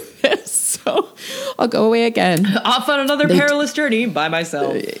through this. So I'll go away again. Off on another perilous journey by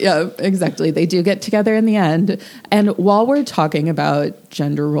myself. Yeah, exactly. They do get together in the end. And while we're talking about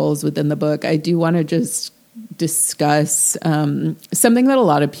gender roles within the book, I do want to just discuss something that a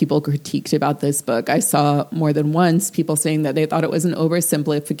lot of people critiqued about this book. I saw more than once people saying that they thought it was an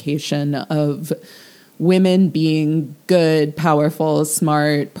oversimplification of women being good, powerful,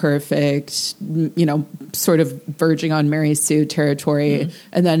 smart, perfect, sort of verging on Mary Sue territory,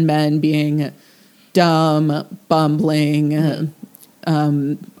 and then men being dumb, bumbling,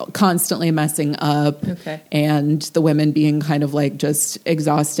 constantly messing up, and the women being kind of just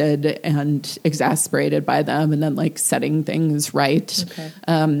exhausted and exasperated by them, and then setting things right.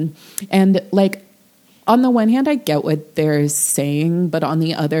 And on the one hand, I get what they're saying, but on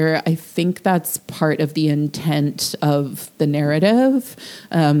the other, I think that's part of the intent of the narrative.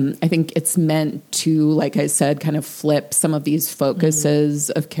 I think it's meant to, like I said, kind of flip some of these focuses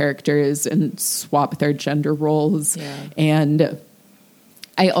of characters and swap their gender roles. Yeah. And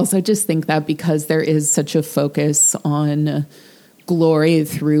I also just think that because there is such a focus on glory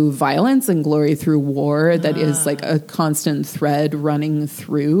through violence and glory through war, that is like a constant thread running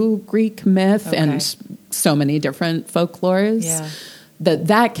through Greek myth and so many different folklores. Yeah.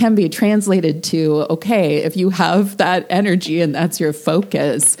 That can be translated to, okay, if you have that energy and that's your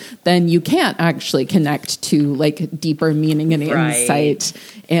focus, then you can't actually connect to like deeper meaning and insight.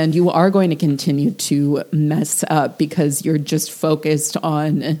 And you are going to continue to mess up because you're just focused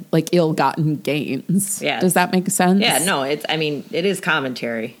on like ill-gotten gains. Yeah. Does that make sense? Yeah, no, it is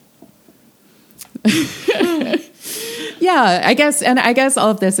commentary. Yeah, I guess all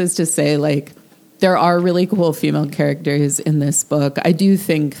of this is to say, like, there are really cool female characters in this book. I do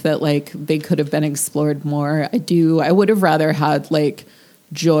think that like they could have been explored more. I would have rather had like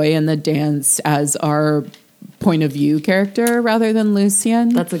Joy in the Dance as our point of view character rather than Lucien.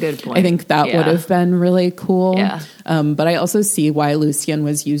 That's a good point. I think that would have been really cool. Yeah. But I also see why Lucien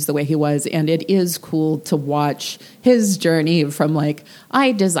was used the way he was. And it is cool to watch his journey from like,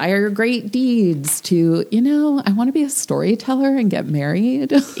 I desire great deeds to, I want to be a storyteller and get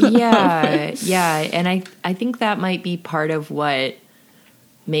married. Yeah. And I think that might be part of what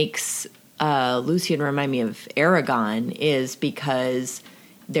makes Lucien remind me of Aragon, is because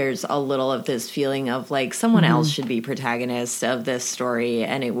there's a little of this feeling of like someone else should be protagonist of this story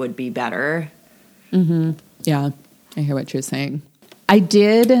and it would be better. Mm-hmm. Yeah, I hear what you're saying. I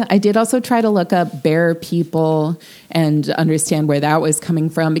did also try to look up bear people and understand where that was coming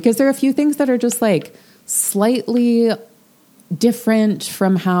from, because there are a few things that are just like slightly different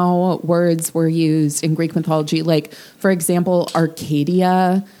from how words were used in Greek mythology. Like, for example,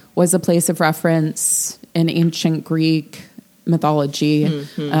 Arcadia was a place of reference in ancient Greek mythology,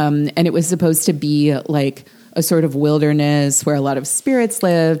 and it was supposed to be like a sort of wilderness where a lot of spirits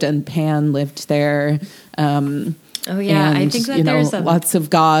lived, and Pan lived there. I think that there's lots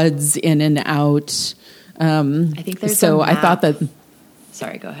of gods in and out. I think there's so. I thought that.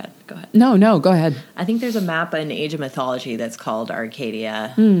 Sorry, go ahead. No, go ahead. I think there's a map in Age of Mythology that's called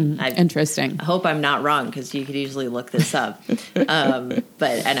Arcadia. Interesting. I hope I'm not wrong, because you could easily look this up. And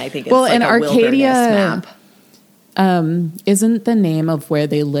I think it's in a Arcadia wilderness map. Isn't the name of where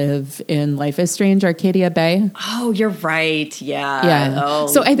they live in Life is Strange Arcadia Bay? Oh, you're right. Yeah. Yeah. Oh,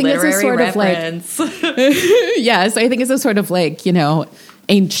 so I think it's a sort reference. of like, yes, I think it's a sort of like,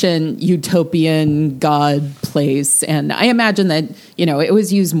 ancient utopian god place. And I imagine that, it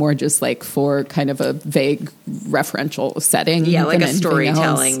was used more just like for kind of a vague referential setting. Yeah, like a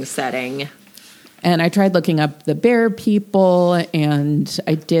storytelling setting. And I tried looking up the bear people, and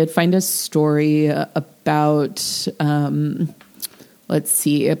I did find a story about,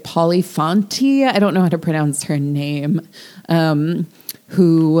 Polyphonte. I don't know how to pronounce her name,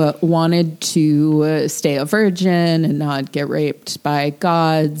 who wanted to stay a virgin and not get raped by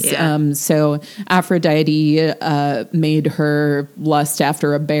gods. Yeah. So Aphrodite made her lust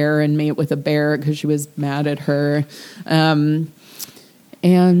after a bear and mate with a bear because she was mad at her.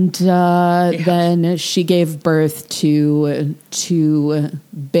 Then she gave birth to two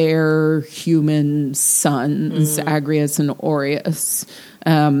bear human sons, Agrius and Aureus.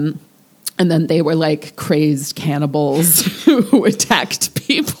 And then they were like crazed cannibals who attacked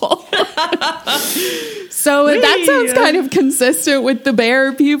people. So that sounds kind of consistent with the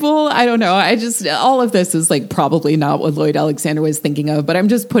bear people. I don't know. All of this is like probably not what Lloyd Alexander was thinking of, but I'm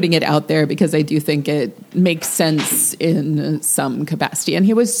just putting it out there because I do think it makes sense in some capacity. And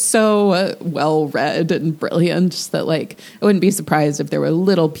he was so well read and brilliant that like I wouldn't be surprised if there were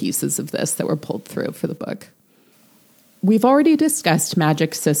little pieces of this that were pulled through for the book. We've already discussed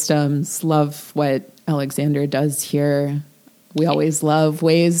magic systems. Love what Alexander does here. We always love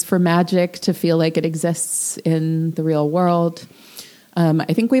ways for magic to feel like it exists in the real world.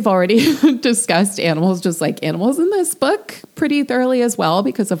 I think we've already discussed animals, just like animals in this book, pretty thoroughly as well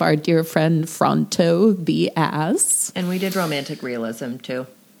because of our dear friend Fronto the ass. And we did romantic realism too.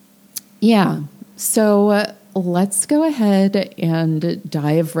 Yeah. So let's go ahead and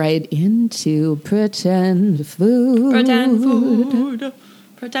dive right into pretend food.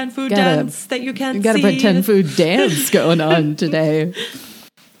 Pretend food dance that you can't see. Got a pretend food dance going on today.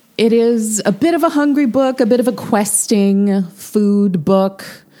 It is a bit of a hungry book, a bit of a questing food book,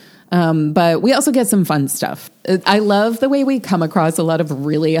 but we also get some fun stuff. I love the way we come across a lot of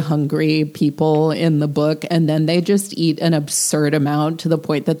really hungry people in the book, and then they just eat an absurd amount to the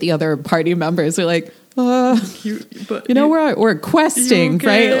point that the other party members are like, we're questing,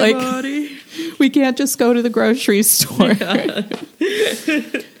 okay, right? Like, buddy? We can't just go to the grocery store. Yeah.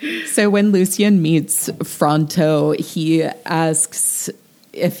 So when Lucien meets Fronto, he asks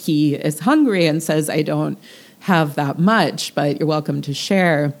if he is hungry and says, I don't have that much, but you're welcome to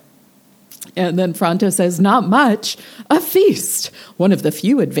share. And then Fronto says, not much, a feast. One of the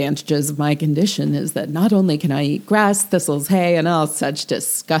few advantages of my condition is that not only can I eat grass, thistles, hay, and all such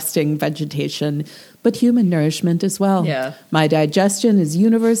disgusting vegetation, but human nourishment as well. Yeah. My digestion is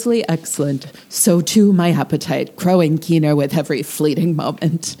universally excellent. So too my appetite, growing keener with every fleeting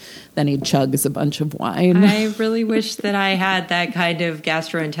moment. Then he chugs a bunch of wine. I really wish that I had that kind of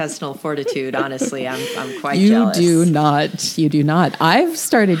gastrointestinal fortitude. Honestly, I'm quite jealous. You do not. I've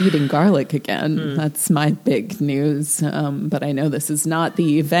started eating garlic again. That's my big news. But I know this is not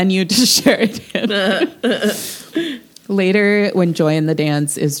the venue to share it in. Later, when Joy in the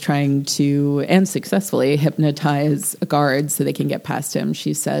Dance is trying to, and successfully, hypnotize a guard so they can get past him,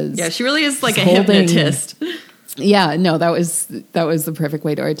 she says... Yeah, she really is like a hypnotist. Yeah, no, that was the perfect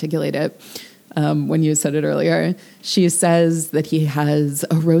way to articulate it. When you said it earlier, she says that he has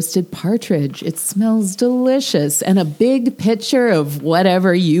a roasted partridge. It smells delicious, and a big pitcher of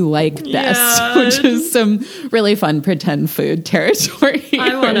whatever you like best, which is some really fun pretend food territory.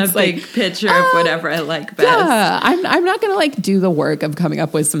 I want a big pitcher of whatever I like best. Yeah, I'm not going to do the work of coming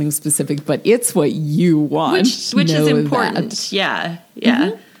up with something specific, but it's what you want, which is important. That. Yeah.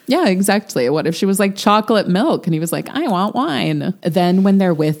 Mm-hmm. Yeah, exactly. What if she was like chocolate milk and he was like, I want wine? Then when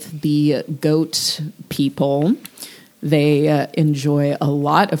they're with the goat people, they enjoy a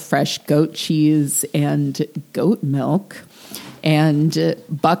lot of fresh goat cheese and goat milk. And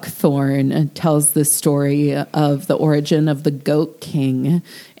Buckthorn tells the story of the origin of the Goat King.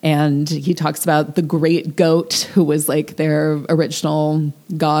 And he talks about the great goat who was like their original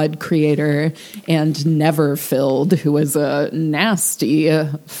god creator, and Neverfilled, who was a nasty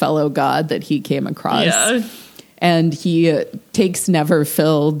fellow god that he came across. Yeah. And he takes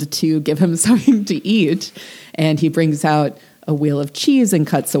Neverfilled to give him something to eat. And he brings out a wheel of cheese and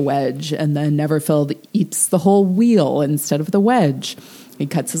cuts a wedge. And then Neverfilled eats the whole wheel instead of the wedge. He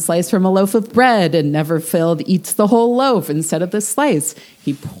cuts a slice from a loaf of bread, and Neverfilled eats the whole loaf instead of the slice.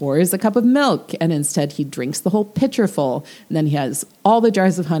 He pours a cup of milk, and instead he drinks the whole pitcher full. And then he has all the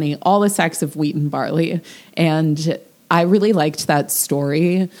jars of honey, all the sacks of wheat and barley. And I really liked that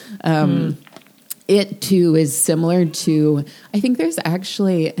story. It, too, is similar to, I think there's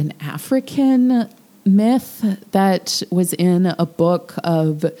actually an African myth that was in a book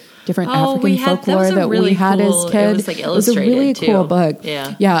of different African folklore that we had as kids. It was a really too. Cool book.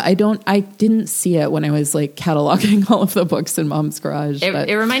 Yeah. I didn't see it when I was like cataloging all of the books in Mom's garage.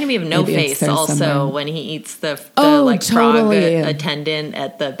 It reminded me of No Face also somewhere. When he eats the totally. frog attendant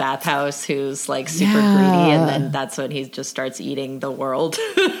at the bathhouse who's like super greedy, and then that's when he just starts eating the world.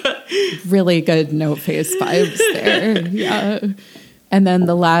 Really good No Face vibes there. Yeah. And then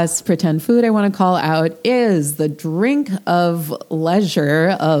the last pretend food I want to call out is the drink of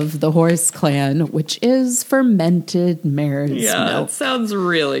leisure of the Horse Clan, which is fermented mare's milk. Yeah, it sounds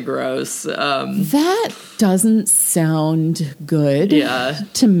really gross. That doesn't sound good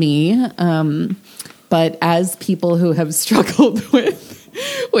to me. But as people who have struggled with,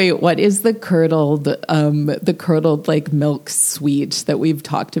 what is the curdled like milk sweet that we've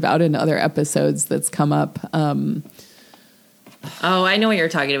talked about in other episodes that's come up? Oh, I know what you're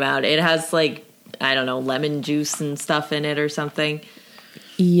talking about. It has like, I don't know, lemon juice and stuff in it or something.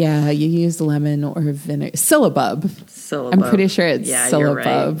 Yeah, you use lemon or vinegar. Syllabub. I'm pretty sure it's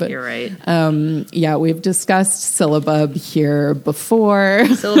Syllabub. You're right. Yeah, we've discussed Syllabub here before.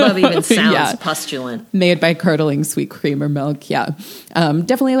 Syllabub even sounds pustulant. Made by curdling sweet cream or milk. Yeah.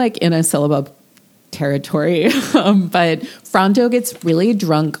 Definitely like in a Syllabub territory. But Fronto gets really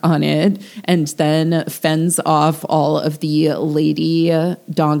drunk on it and then fends off all of the lady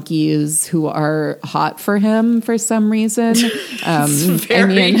donkeys who are hot for him for some reason. It's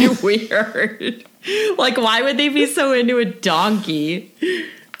very weird. Like, why would they be so into a donkey?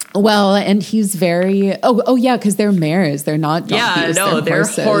 Well, and he's very... Oh, yeah, because they're mares. They're not donkeys. Yeah, no, they're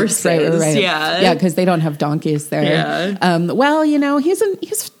horses. Right. Yeah, because they don't have donkeys there. Yeah. Well,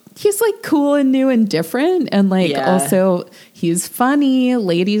 he's like cool and new and different, and like also he's funny.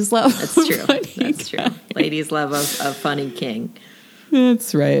 Ladies love. That's true. That's true. Ladies love a funny king.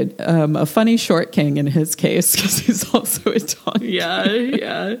 That's right. A funny short king in his case because he's also a donkey.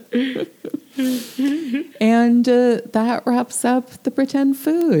 Yeah. And that wraps up the pretend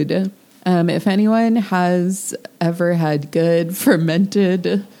food. If anyone has ever had good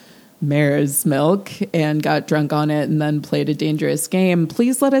fermented mare's milk and got drunk on it and then played a dangerous game,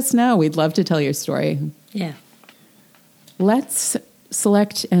 please let us know. We'd love to tell your story. Yeah. Let's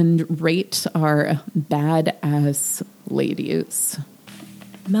select and rate our badass ladies.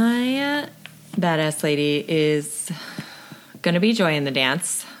 My badass lady is going to be Joy in the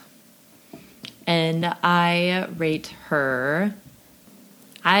Dance. And I rate her...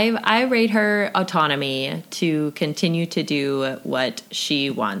 I rate her autonomy to continue to do what she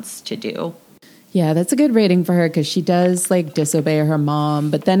wants to do. Yeah, that's a good rating for her because she does like disobey her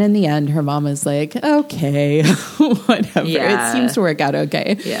mom. But then in the end, her mom is like, okay, whatever. Yeah. It seems to work out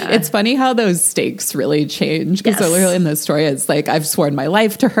okay. Yeah. It's funny how those stakes really change because Yes. earlier in the story, it's like, I've sworn my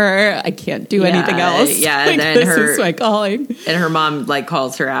life to her. I can't do anything else. Yeah, like, and then this is my calling. And her mom like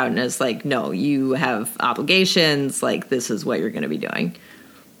calls her out and is like, no, you have obligations. Like, this is what you're going to be doing.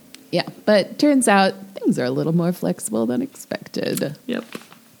 Yeah, but turns out things are a little more flexible than expected. Yep.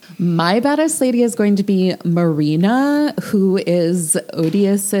 My badass lady is going to be Marina, who is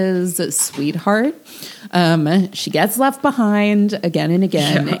Odious's sweetheart. She gets left behind again and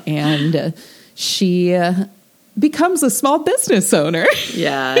again, and she becomes a small business owner.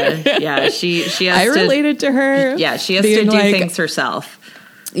 Yeah. She has I related to her. Yeah, she has to do things herself.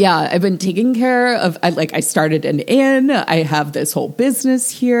 Yeah, I've been taking care of, I started an inn. I have this whole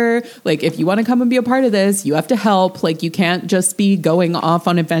business here. Like, if you want to come and be a part of this, you have to help. Like, you can't just be going off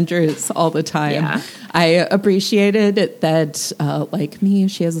on adventures all the time. Yeah. I appreciated that, like me,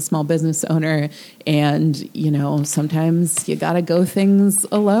 she has a small business owner. And, you know, sometimes you got to go things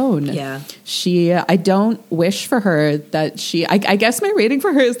alone. Yeah. I don't wish for her that I guess my rating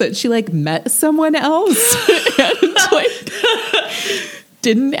for her is that she, like, met someone else. And, like...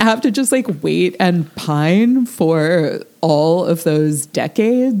 didn't have to just like wait and pine for all of those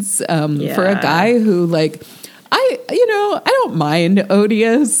decades for a guy who like I don't mind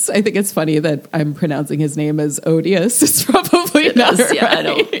Odious. I think it's funny that I'm pronouncing his name as Odious. It's probably not right. Yeah, I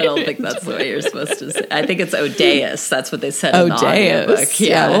don't think that's the way you're supposed to say. I think it's Odeus. That's what they said in the audiobook.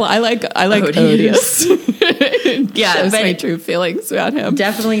 Yeah, well, I like Odious. Yeah, shows but my true feelings about him.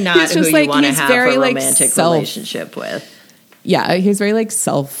 Definitely not who you want to have a romantic relationship with. Yeah, he's very like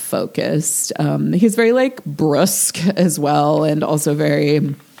self-focused. He's very like brusque as well, and also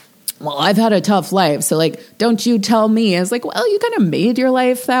very, well, I've had a tough life, so like, don't you tell me. It's like, well, you kind of made your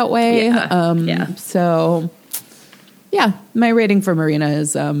life that way. Yeah. So, yeah, my rating for Marina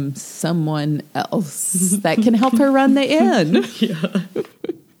is someone else that can help her run the inn. Yeah.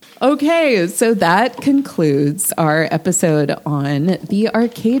 Okay, so that concludes our episode on The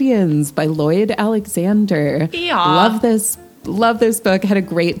Arcadians by Lloyd Alexander. Yeah. Love this book. Had a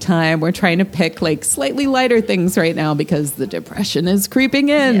great time. We're trying to pick like slightly lighter things right now because the depression is creeping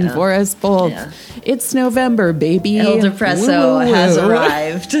in for us both. Yeah. It's November, baby. El Depresso has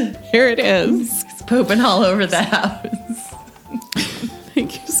arrived. Here it is. It's pooping all over the house.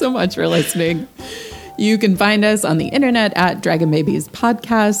 Thank you so much for listening. You can find us on the internet at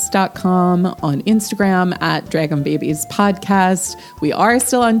dragonbabiespodcast.com, on Instagram at dragonbabiespodcast. We are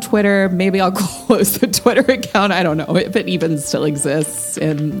still on Twitter. Maybe I'll close the Twitter account. I don't know if it even still exists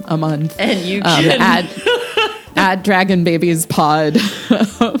in a month. And you can at dragonbabiespod.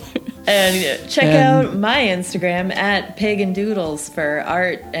 And check out my Instagram at Pig and Doodles for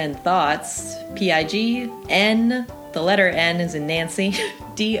art and thoughts. PIGN. The letter N is in Nancy.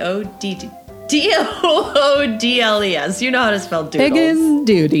 DODDLES. You know how to spell doodles. Pig and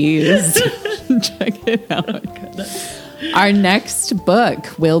Duties. Check it out. Our next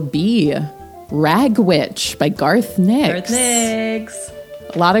book will be Rag Witch by Garth Nix. A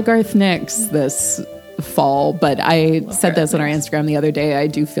lot of Garth Nix this fall, but I said this on our Instagram the other day. I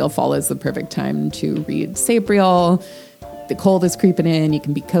do feel fall is the perfect time to read Sabriel. The cold is creeping in. You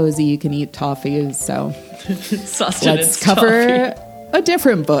can be cozy. You can eat toffees. So let's cover a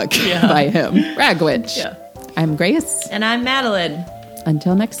different book by him, Rag Witch. Yeah. I'm Grace. And I'm Madeline.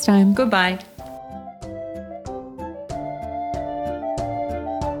 Until next time. Goodbye.